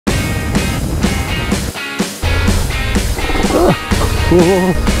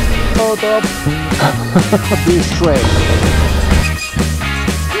Oh, top. Be straight.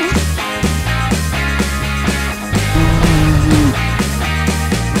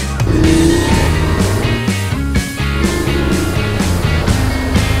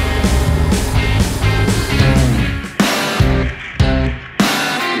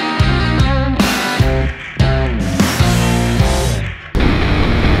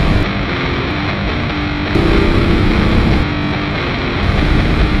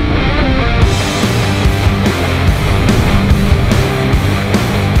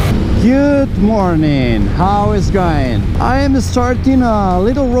 Good morning, how is it going? I am starting a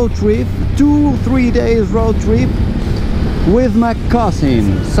little road trip, 2-3 days road trip with my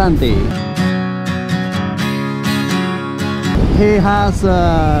cousin Santi. He has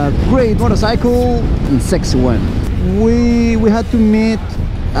a great motorcycle and sexy one. We had to meet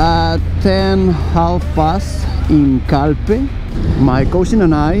at 10:30 in Calpe. My cousin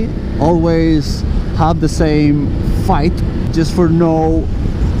and I always have the same fight just for know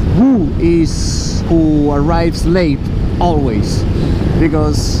who arrives late always,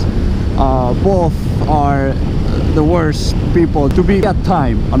 because both are the worst people to be at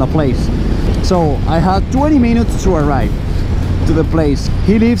time on a place. So I had 20 minutes to arrive to the place.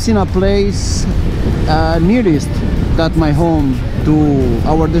 He lives in a place nearest that my home to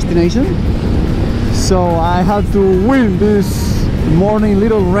our destination, so I had to win this morning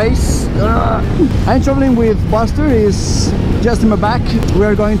little race. I'm traveling with Buster, is just in my back. We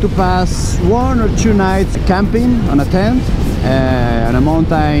are going to pass 1 or 2 nights camping on a tent on a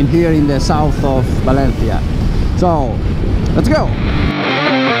mountain here in the south of Valencia. So let's go.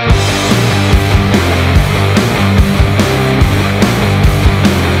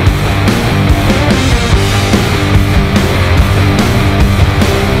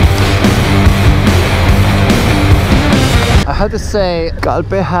 I have to say,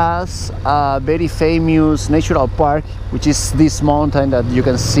 Calpe has a very famous natural park, which is this mountain that you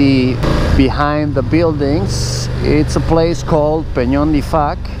can see behind the buildings. It's a place called Peñón de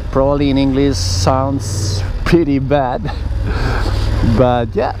Fac. Probably in English sounds pretty bad, but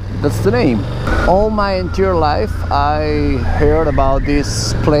yeah, that's the name. All my entire life I heard about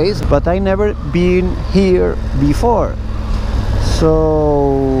this place, but I never been here before.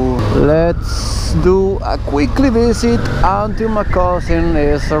 So let's do a quickly visit until my cousin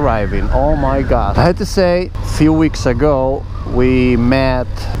is arriving. Oh my god, I had to say, a few weeks ago we met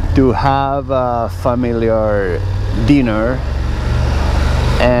to have a familiar dinner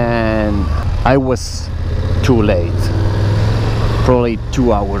and I was too late, probably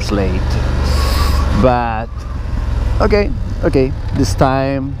 2 hours late, but okay, this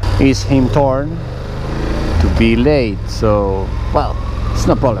time is him turn to be late, so well, it's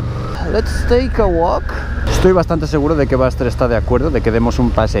no problem. Let's take a walk. Estoy bastante seguro de que Buster está de acuerdo de que demos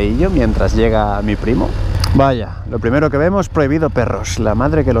un paseillo mientras llega mi primo. Vaya, lo primero que vemos, prohibido perros. La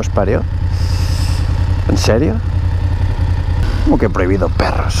madre que los parió. ¿En serio? ¿Cómo que prohibido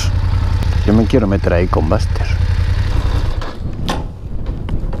perros? Yo me quiero meter ahí con Buster.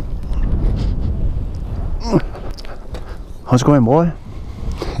 How's it going, boy?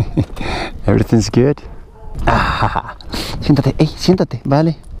 Everything's good? Ah, siéntate, siéntate,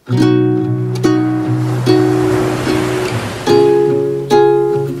 vale.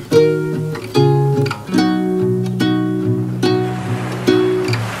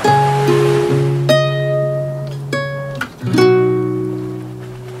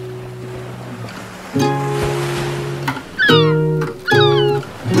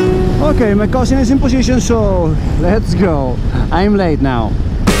 Okay, my cousin is in position, so let's go. I'm late now.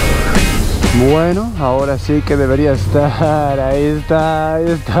 Bueno, ahora sí que debería estar. Ahí está,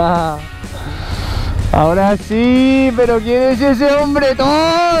 ahí está. Ahora sí, pero ¿quién es ese hombre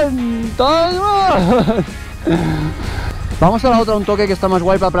tonto? Vamos a la otra, un toque que está más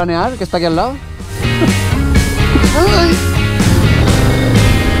guay para planear, que está aquí al lado.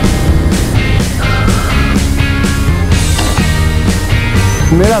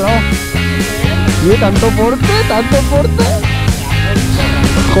 Míralo. ¿Y tanto porte? ¿Tanto porte?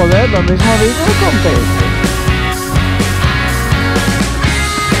 Joder, lo mismo digo con pez.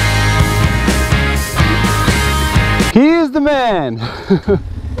 He is the man.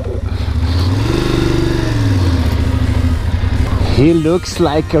 He looks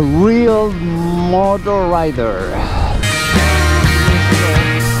like a real motor rider.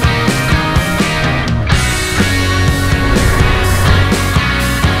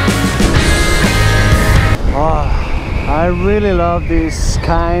 I really love this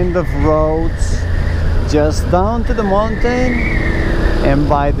kind of roads, just down to the mountain and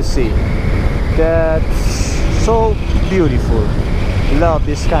by the sea. That's so beautiful. love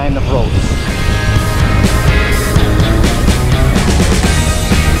this kind of roads.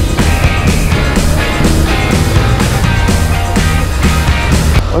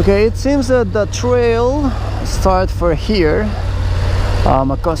 Okay, it seems that the trail starts for here.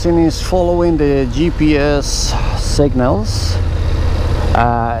 My cousin is following the GPS signals.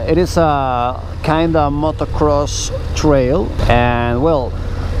 It is a kind of motocross trail, and well,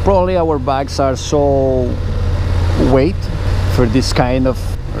 probably our bikes are so weight for this kind of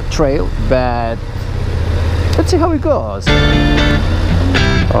trail, but let's see how it goes.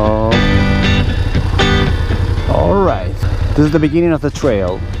 All right, this is the beginning of the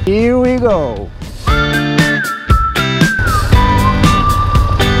trail. Here we go.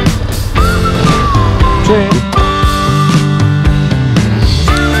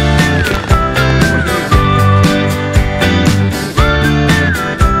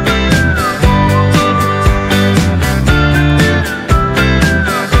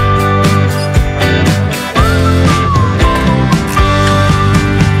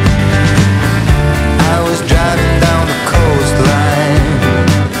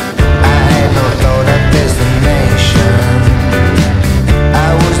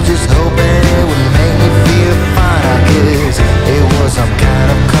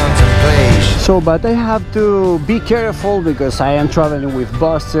 But I have to be careful because I am traveling with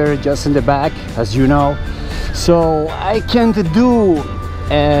Buster just in the back, as you know, so I can't do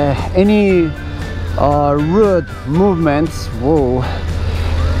any rude movements. Whoa,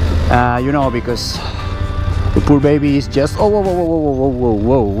 you know, because the poor baby is just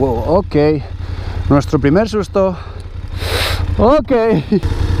whoa. Okay, nuestro primer susto. Okay.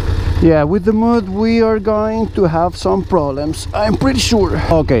 Yeah, with the mood we are going to have some problems, I'm pretty sure.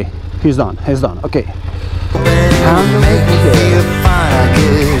 Okay. He's done, okay. Make me feel fine, I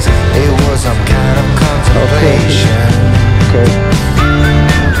guess it was some kind of contemplation. Okay.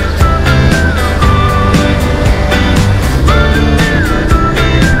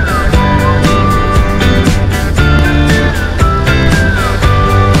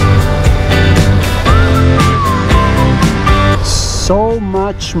 So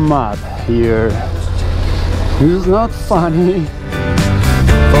much mud here. It's not funny.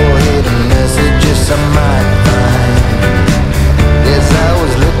 Messages I might find. Yes, I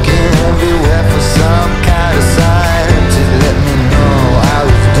was looking everywhere for some kind of sign to let me know I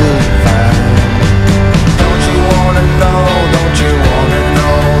was doing fine. Don't you wanna know that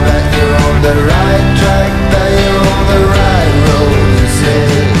you're on the right track, that you're on the right road, you said.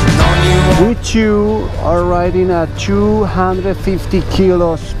 Don't you want Which you are riding a 250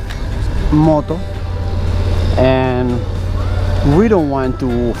 kilos moto, and we don't want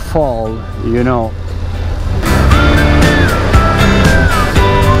to fall, you know.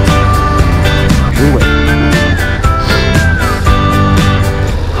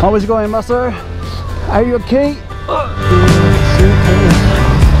 How is it going, Master? Are you okay?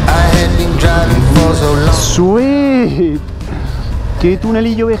 I had been driving for so long. Sweet. Qué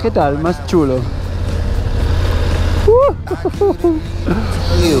tunelillo vegetal más chulo.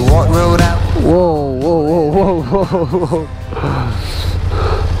 You what road out? Wow.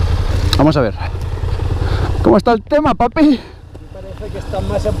 Vamos a ver. ¿Cómo está el tema, papi? Parece que está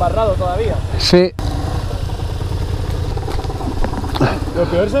más embarrado todavía. Sí. Lo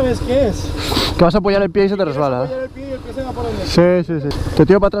peor, ¿sabes qué es? Que vas a apoyar el pie y se te resbala. Apoyar el pie y el pie se va por donde. Sí. ¿Te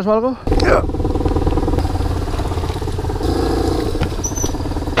tiro para atrás o algo?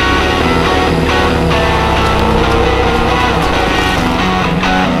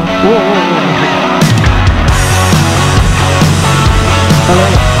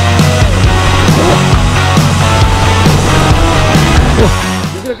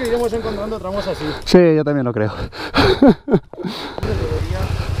 Yo creo que iremos encontrando tramos así. Sí, yo también lo creo.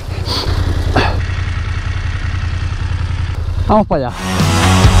 Vamos para allá.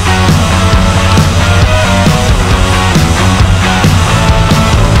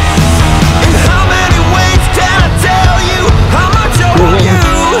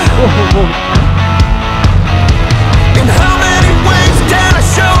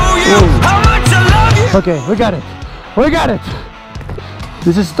 Okay, we got it.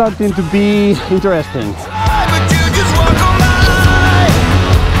 This is starting to be interesting.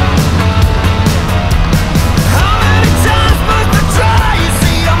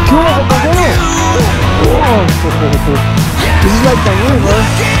 This is like the river.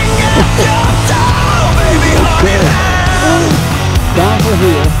 Okay. Down for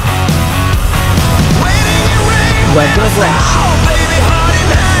here. Right to the flash.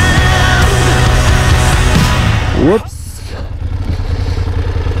 Whoops.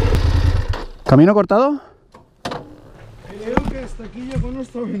 ¿Camino cortado? Sí. Creo que hasta aquí llegó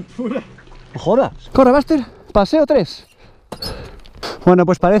nuestra aventura. No jodas. Corre, Buster. Paseo 3. Bueno,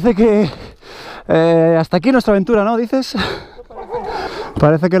 pues parece que hasta aquí nuestra aventura, ¿no? ¿Dices?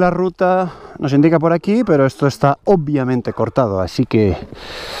 Parece que la ruta nos indica por aquí, pero esto está obviamente cortado, así que...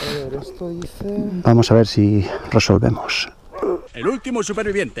 A ver, esto dice... Vamos a ver si resolvemos. El último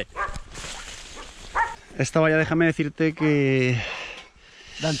superviviente. Esta valla, déjame decirte que...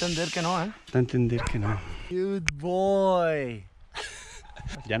 Da a entender que no, ¿eh? Da a entender que no. Good boy.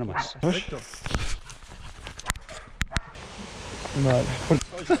 Ya no más. Perfecto. Vale.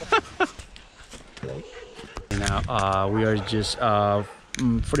 Now we are just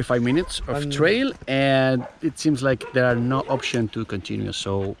 45 minutes of trail, and it seems like there are no option to continue.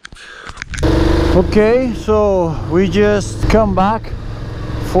 So Okay, so we just come back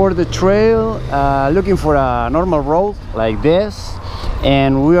for the trail, looking for a normal road like this,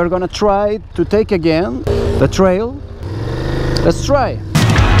 and we are gonna try to take again the trail. Let's try.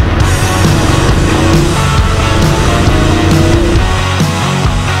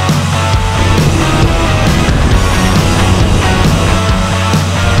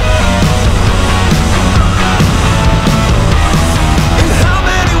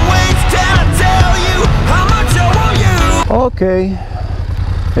 Okay,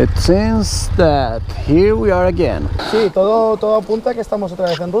 it seems that here we are again. Sí, todo apunta a que estamos otra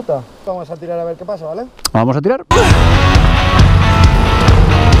vez en ruta. Vamos a tirar a ver qué pasa, ¿vale? Vamos a tirar.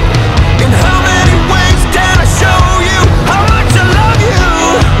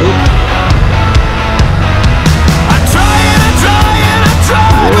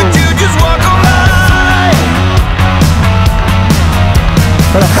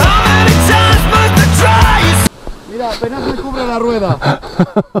 Mira, apenas me cubre la rueda.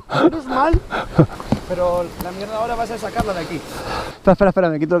 Menos mal. Pero la mierda ahora va a ser sacarla de aquí. Espera,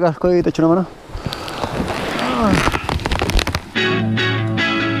 me quito el casco y te echo una mano.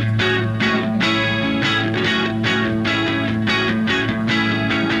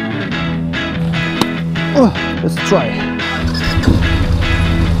 Let's try.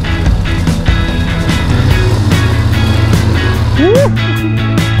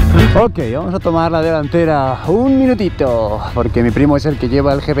 Ok, vamos a tomar la delantera un minutito, porque mi primo es el que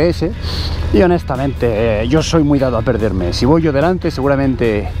lleva el GPS y honestamente yo soy muy dado a perderme. Si voy yo delante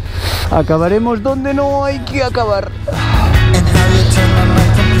seguramente acabaremos donde no hay que acabar.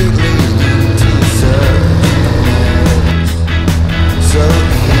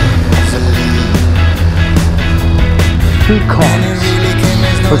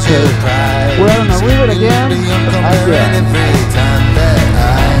 Okay, we're on a river again.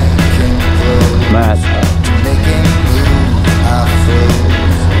 Mad.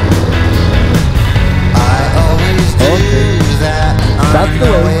 Okay, that's the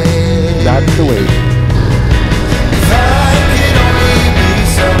way. That's the way.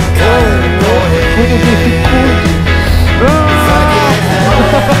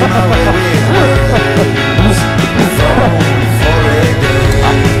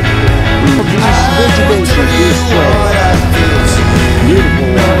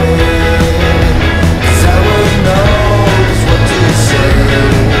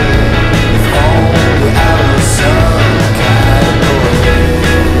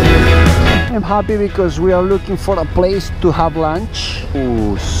 I'm happy because we are looking for a place to have lunch.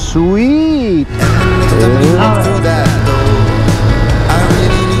 Oh, sweet!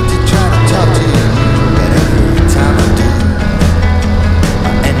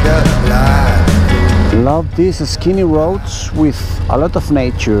 Love these skinny roads with a lot of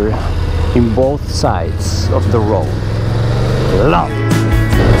nature in both sides of the road. Love!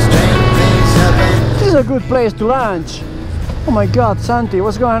 This is a good place to lunch. Oh my god, Santi,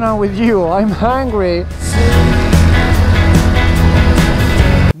 what's going on with you? I'm hungry.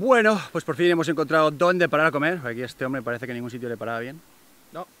 bueno, pues por fin hemos encontrado dónde parar a comer. Aquí este hombre parece que ningún sitio le paraba bien.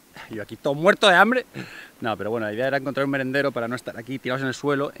 No, yo aquí todo muerto de hambre. No, pero bueno, la idea era encontrar un merendero para no estar aquí tirados en el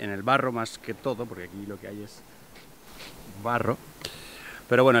suelo, en el barro más que todo, porque aquí lo que hay es barro.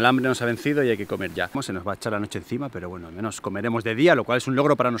 Pero bueno, el hambre nos ha vencido y hay que comer ya. Se nos va a echar la noche encima, pero bueno, al menos comeremos de día, lo cual es un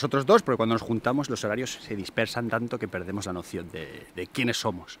logro para nosotros dos, porque cuando nos juntamos los horarios se dispersan tanto que perdemos la noción de quiénes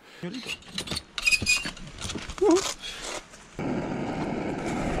somos.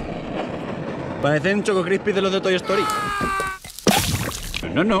 Parecen Choco Crispy de los de Toy Story.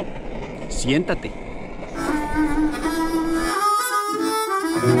 No, siéntate.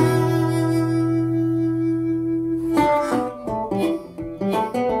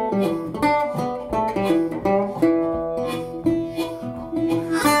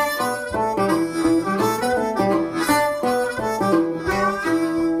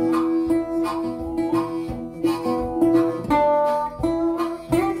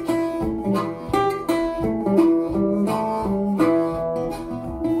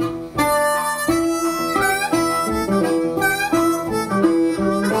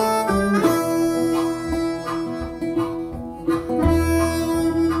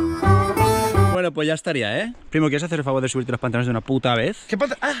 pues ya estaría, ¿eh? Primo, ¿quieres hacer el favor de subirte los pantalones de una puta vez? ¿Qué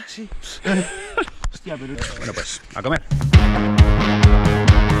pasa? Ah, sí. Hostia, pero... Bueno, pues, a comer.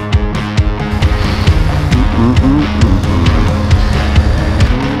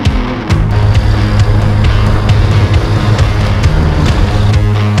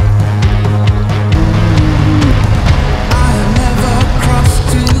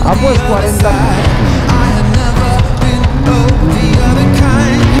 Ah, pues 40.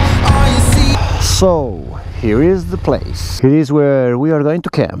 So, here is the place. Here is where we are going to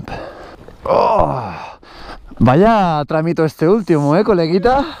camp. Oh, vaya tramito este último,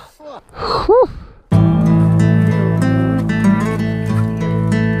 coleguita.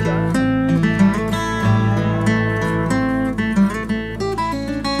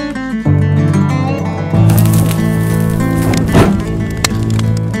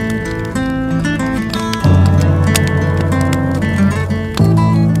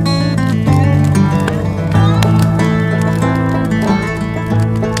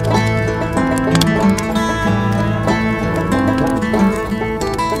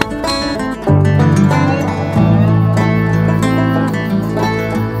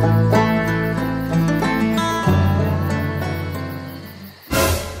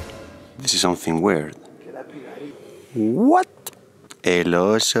 This is something weird. What? El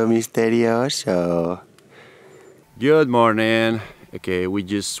oso misterioso. Good morning. Okay, we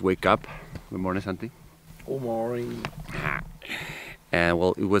just wake up. Good morning, Santi. Good morning. And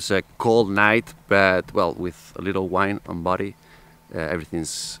well, it was a cold night, but well, with a little wine on body,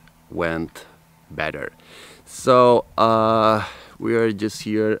 everything's went better. So we are just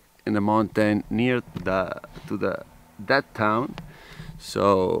here in the mountain near that town.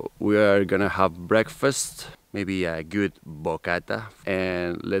 So we are gonna have breakfast, maybe a good bocata,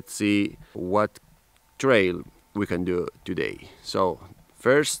 and let's see what trail we can do today. So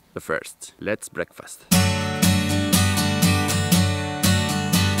first, let's breakfast.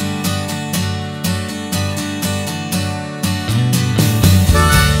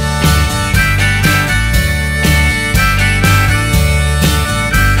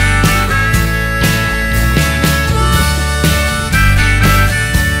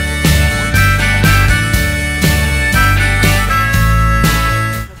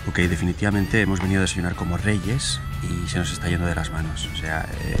 Ok, definitivamente hemos venido a desayunar como reyes y se nos está yendo de las manos. O sea,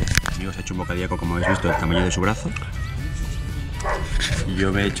 amigos, he hecho un bocadillo, como habéis visto, del tamaño de su brazo. Y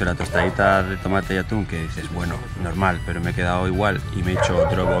yo me he hecho la tostadita de tomate y atún, que dices, bueno, normal, pero me he quedado igual. Y me he hecho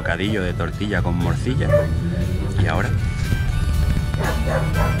otro bocadillo de tortilla con morcilla. Y ahora...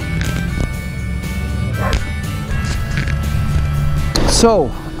 So,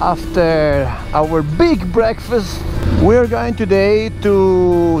 after our big breakfast, we're going today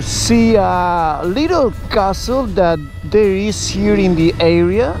to see a little castle that there is here in the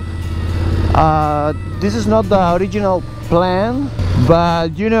area. This is not the original plan,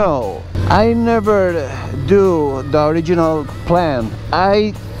 but you know, I never do the original plan.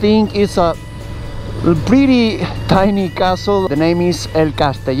 I think it's a pretty tiny castle. The name is El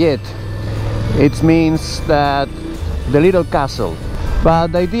Castellet. It means that the little castle.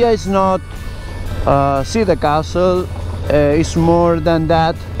 But the idea is not see the castle, it's more than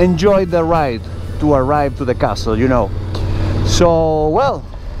that, enjoy the ride to arrive to the castle, you know. So, well,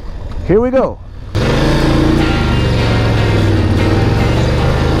 here we go.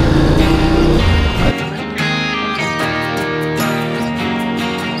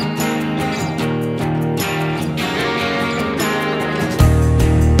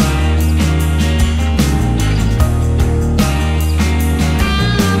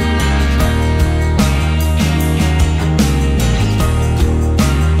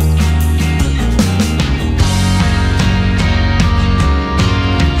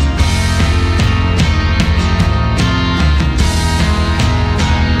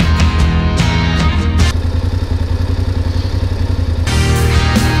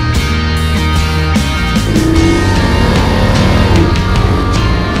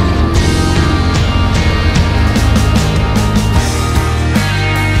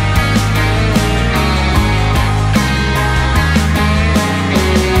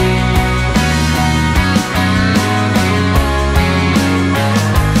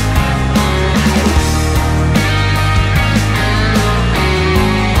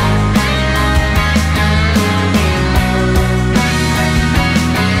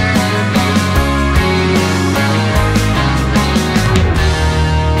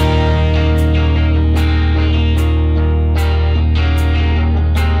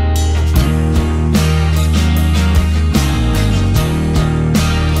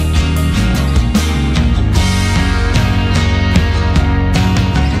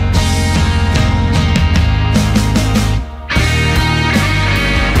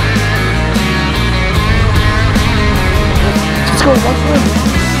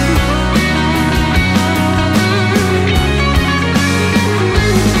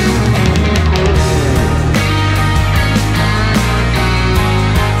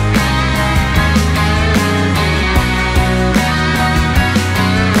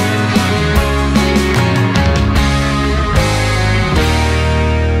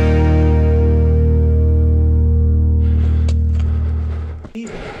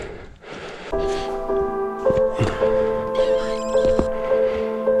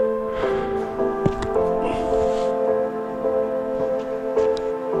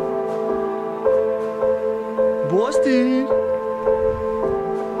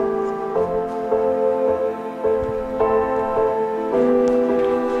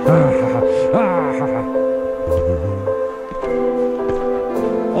 ah, ja, ja.